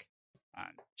Ozark.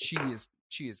 She is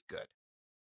good.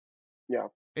 Yeah.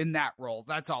 In that role.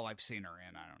 That's all I've seen her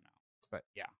in. I don't know. But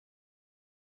yeah.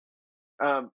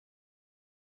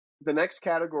 The next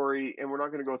category, and we're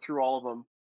not going to go through all of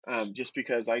them, just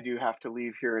because I do have to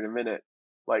leave here in a minute,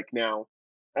 like now.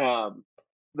 The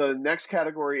next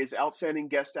category is Outstanding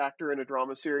Guest Actor in a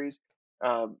Drama Series.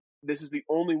 This is the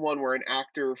only one where an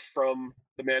actor from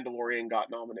The Mandalorian got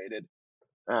nominated.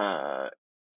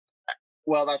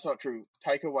 Well, that's not true.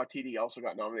 Taika Waititi also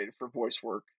got nominated for voice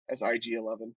work as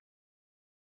IG-11.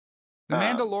 The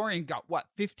Mandalorian got,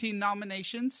 15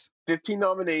 nominations? 15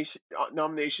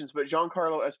 nominations, but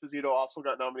Giancarlo Esposito also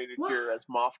got nominated here as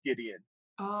Moff Gideon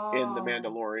in The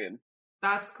Mandalorian.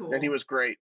 That's cool. And he was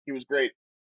great. He was. Right.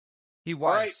 He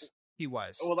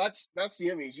was. Well, that's the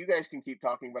Emmys. You guys can keep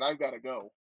talking, but I've got to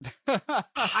go.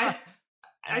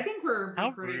 I think we're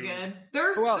pretty good.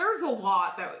 There's a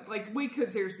lot that, like, we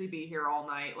could seriously be here all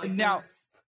night. Like, now,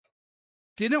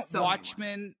 didn't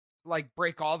Watchmen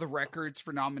break all the records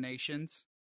for nominations?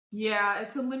 Yeah,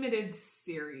 it's a limited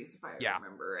series, if I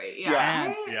remember right.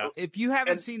 Yeah. If you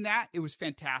haven't seen that, it was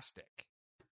fantastic.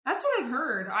 That's what I've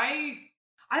heard.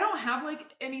 I don't have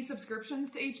any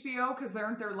subscriptions to HBO because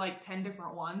aren't there 10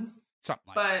 different ones? Something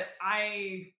like that. But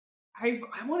I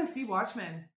want to see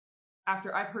Watchmen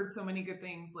after I've heard so many good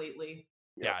things lately.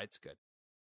 Yeah, it's good.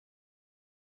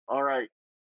 All right.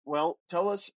 Well, tell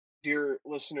us, dear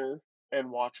listener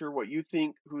and watcher, what you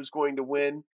think who's going to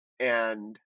win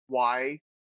and why.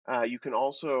 You can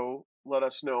also let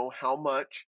us know how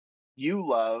much you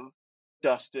love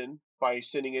Dustin by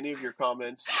sending any of your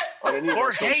comments on any of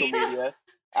our social media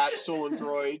at Stolen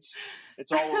Droids.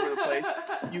 It's all over the place.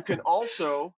 You can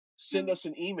also send us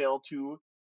an email to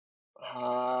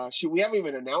we haven't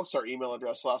even announced our email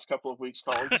address the last couple of weeks,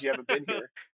 Colin, because you haven't been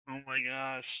here. Oh my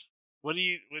gosh. What do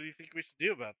you think we should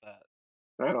do about that?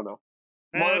 I don't know.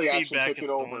 Marley actually took it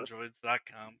over.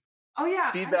 StolenDroids.com. Oh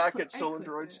yeah. Feedback at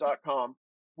StolenDroids.com.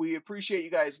 We appreciate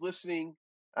you guys listening.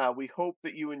 We hope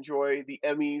that you enjoy the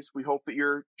Emmys. We hope that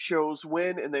your shows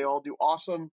win and they all do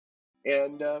awesome.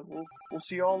 And we'll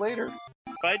see you all later.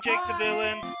 Bye, Jake the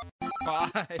Villain.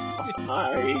 Bye.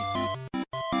 Bye.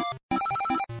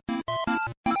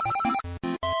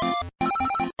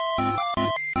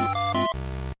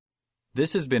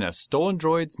 This has been a Stolen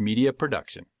Droids Media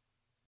production.